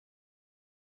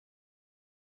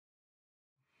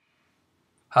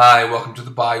Hi, welcome to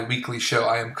the bi-weekly show.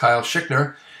 I am Kyle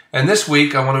Schickner, and this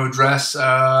week I want to address,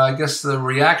 I guess, the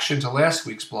reaction to last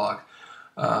week's blog.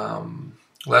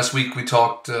 Last week we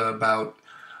talked about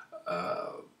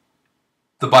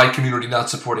the bi community not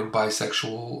supporting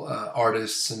bisexual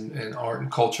artists and art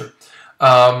and culture.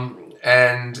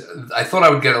 And I thought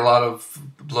I would get a lot of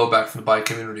blowback from the bi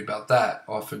community about that.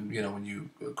 Often, when you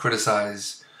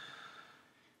criticize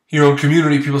your own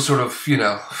community, people sort of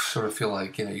feel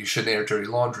like, you shouldn't air dirty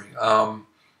laundry.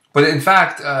 But in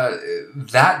fact,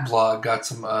 that blog got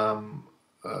some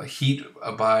heat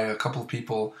by a couple of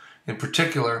people in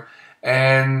particular,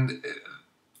 and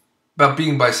about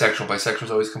being bisexual. Bisexuals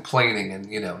always complaining and,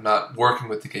 not working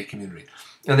with the gay community.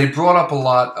 And they brought up a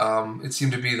lot, it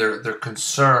seemed to be their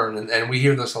concern, and we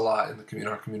hear this a lot in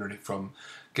our community from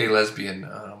gay lesbian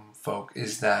folk,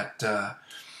 is that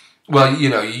well,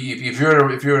 if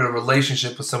you're in a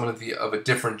relationship with someone of a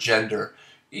different gender,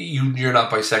 you're not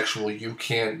bisexual. You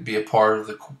can't be a part of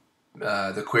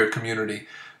the queer community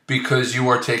because you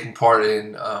are taking part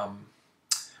in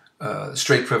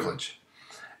straight privilege,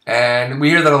 and we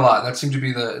hear that a lot. That seems to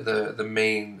be the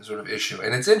main sort of issue,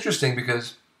 and it's interesting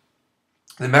because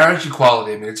the marriage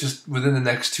equality. I mean, it's just within the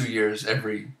next 2 years,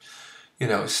 every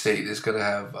state is going to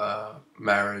have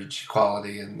marriage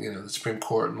equality, and the Supreme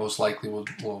Court most likely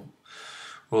will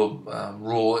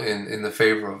rule in the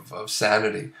favor of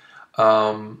sanity,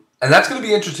 and that's going to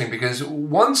be interesting because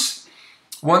once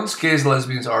gays and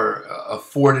lesbians are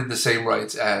afforded the same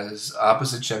rights as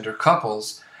opposite gender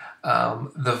couples,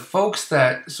 the folks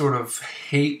that sort of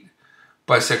hate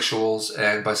bisexuals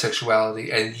and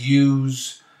bisexuality and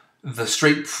use the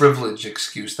straight privilege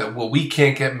excuse that, well, we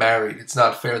can't get married, it's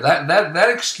not fair, that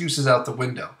excuse is out the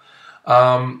window.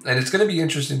 And it's going to be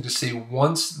interesting to see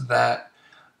once that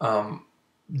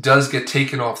does get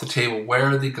taken off the table, where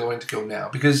are they going to go now?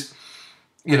 Because,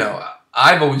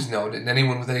 I've always known, and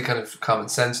anyone with any kind of common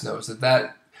sense knows,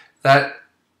 that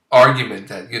argument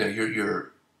that,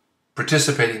 you're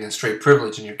participating in straight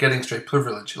privilege and you're getting straight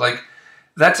privilege, like,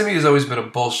 that to me has always been a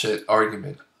bullshit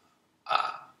argument.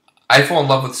 I fall in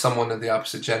love with someone of the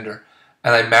opposite gender,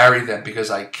 and I marry them because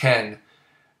I can.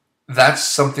 That's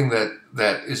something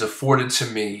that is afforded to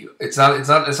me. It's not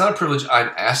a privilege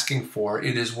I'm asking for.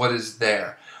 It is what is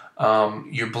there.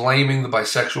 You're blaming the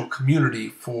bisexual community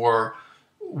for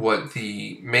what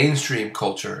the mainstream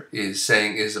culture is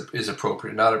saying is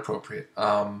appropriate, not appropriate.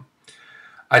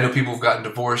 I know people who've gotten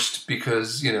divorced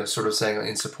because sort of saying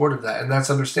in support of that, and that's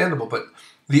understandable. But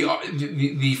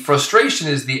the frustration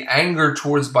is the anger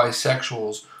towards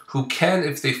bisexuals who can,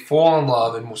 if they fall in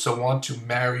love and so want to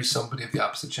marry somebody of the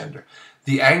opposite gender.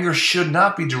 The anger should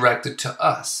not be directed to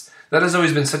us. That has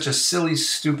always been such a silly,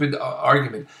 stupid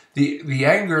argument. The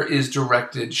anger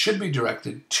should be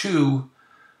directed to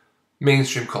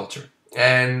mainstream culture.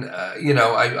 And,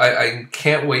 I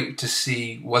can't wait to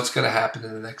see what's going to happen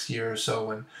in the next year or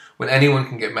so when anyone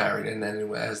can get married, and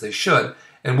then as they should.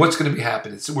 And what's going to be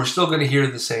happening? We're still going to hear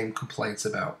the same complaints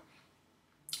about,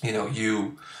 I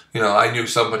knew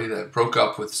somebody that broke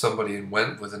up with somebody and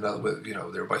went with another,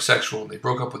 they're bisexual and they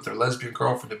broke up with their lesbian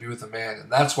girlfriend to be with a man,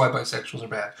 and that's why bisexuals are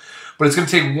bad. But it's going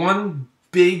to take one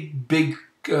big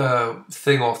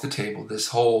thing off the table. This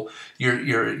whole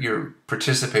you're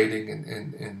participating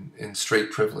in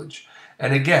straight privilege,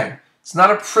 and again, it's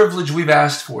not a privilege we've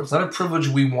asked for. It's not a privilege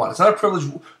we want. It's not a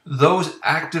privilege those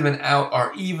active and out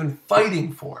are even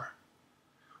fighting for.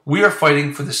 We are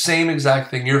fighting for the same exact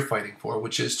thing you're fighting for,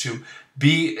 which is to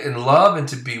be in love and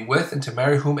to be with and to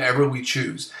marry whomever we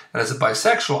choose. And as a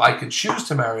bisexual, I can choose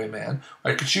to marry a man,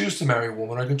 or I can choose to marry a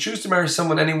woman, or I can choose to marry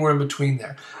someone anywhere in between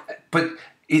there. But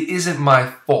it isn't my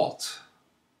fault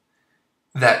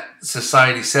that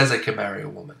society says I can marry a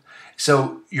woman.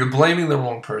 So you're blaming the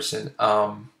wrong person.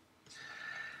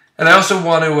 And I also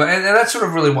want to, and that's sort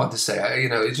of really want to say,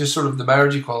 it's just sort of the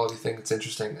marriage equality thing. It's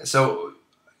interesting. So,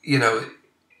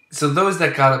 so those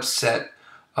that got upset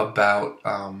about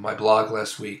my blog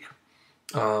last week,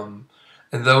 and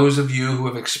those of you who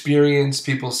have experienced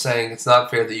people saying it's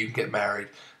not fair that you can get married,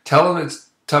 tell them it's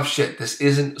tough shit. This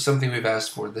isn't something we've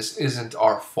asked for. This isn't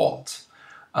our fault.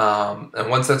 And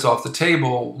once that's off the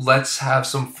table, let's have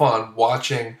some fun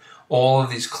watching all of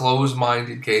these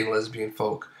closed-minded gay and lesbian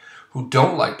folk who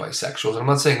don't like bisexuals. I'm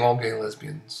not saying all gay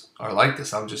lesbians are like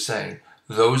this. I'm just saying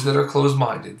those that are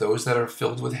closed-minded, those that are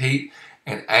filled with hate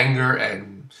and anger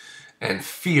and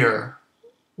fear,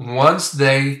 once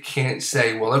they can't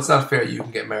say, well, that's not fair, you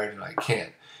can get married and I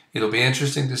can't, it'll be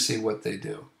interesting to see what they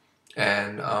do.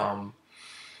 And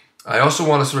I also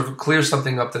want to sort of clear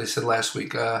something up that I said last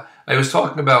week. I was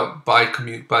talking about the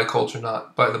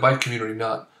bi community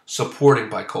not supporting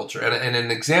biculture. And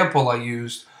an example I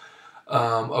used,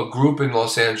 a group in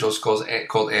Los Angeles called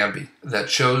amBi that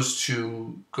chose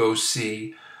to go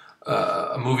see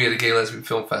a movie at a gay lesbian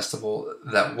film festival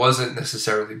that wasn't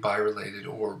necessarily bi-related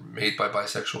or made by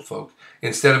bisexual folk.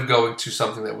 Instead of going to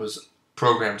something that was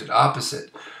programmed at opposite,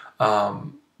 that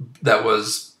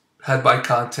had bi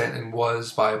content and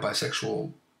was by a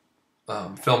bisexual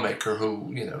filmmaker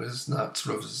who, is not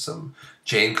sort of some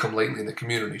Jane come lately in the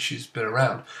community. She's been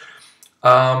around.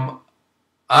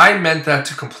 I meant that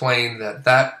to complain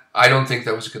that I don't think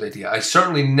that was a good idea. I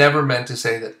certainly never meant to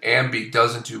say that amBi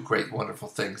doesn't do great, wonderful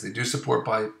things. They do support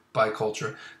bi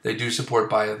culture. They do support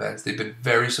bi events. They've been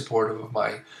very supportive of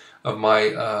my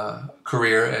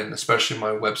career and especially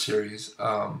my web series.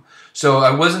 So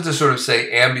I wasn't to sort of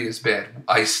say amBi is bad.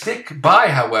 I stick by,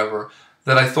 however,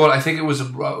 that I think it was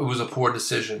a poor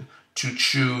decision to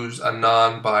choose a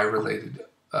non-bi related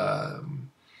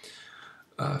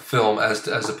film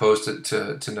as opposed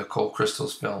to Nicole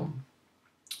Crystal's film,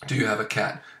 Do You Have a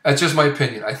Cat? That's just my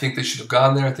opinion. I think they should have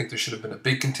gone there. I think there should have been a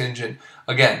big contingent.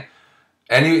 Again,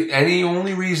 any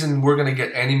only reason we're going to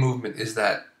get any movement is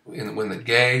that when the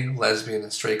gay, lesbian,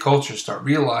 and straight cultures start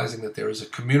realizing that there is a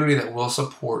community that will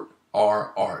support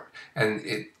our art. And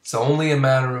it's only a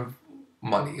matter of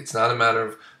money. It's not a matter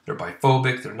of they're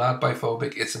biphobic, they're not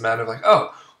biphobic. It's a matter of like,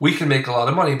 oh, we can make a lot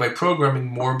of money by programming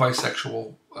more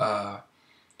bisexual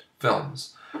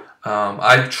films.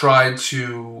 I've tried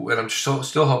to, and I'm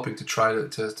still hoping to try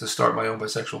to start my own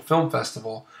bisexual film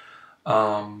festival,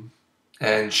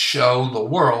 and show the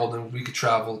world, and we could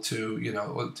travel to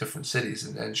different cities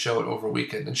and show it over a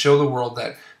weekend, and show the world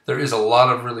that there is a lot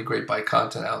of really great bi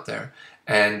content out there,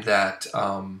 and that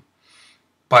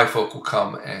bi folk will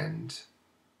come and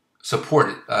support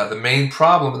it. The main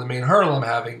problem and the main hurdle I'm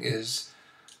having is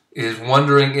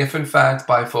wondering if in fact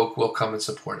bi folk will come and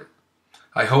support it.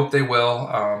 I hope they will.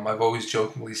 I've always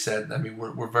jokingly said,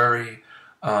 we're very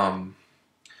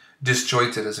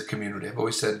disjointed as a community. I've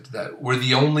always said that we're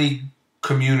the only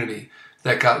community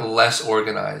that got less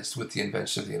organized with the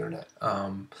invention of the internet.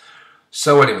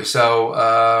 So anyway,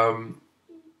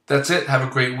 that's it. Have a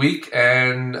great week,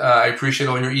 and I appreciate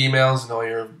all your emails and all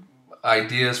your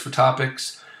ideas for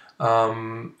topics.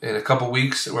 In a couple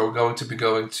weeks, we're going to be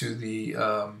going to the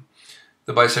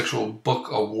Bisexual Book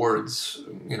Awards.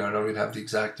 I don't even have the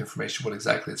exact information what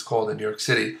exactly it's called in New York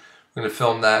City. We're going to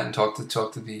film that and talk to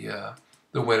the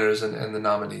winners and the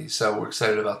nominees. So we're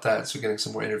excited about that. So we're getting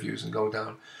some more interviews and going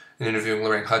down and interviewing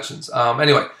Lorraine Hutchins.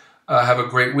 Anyway, have a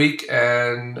great week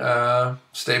and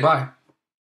stay bi.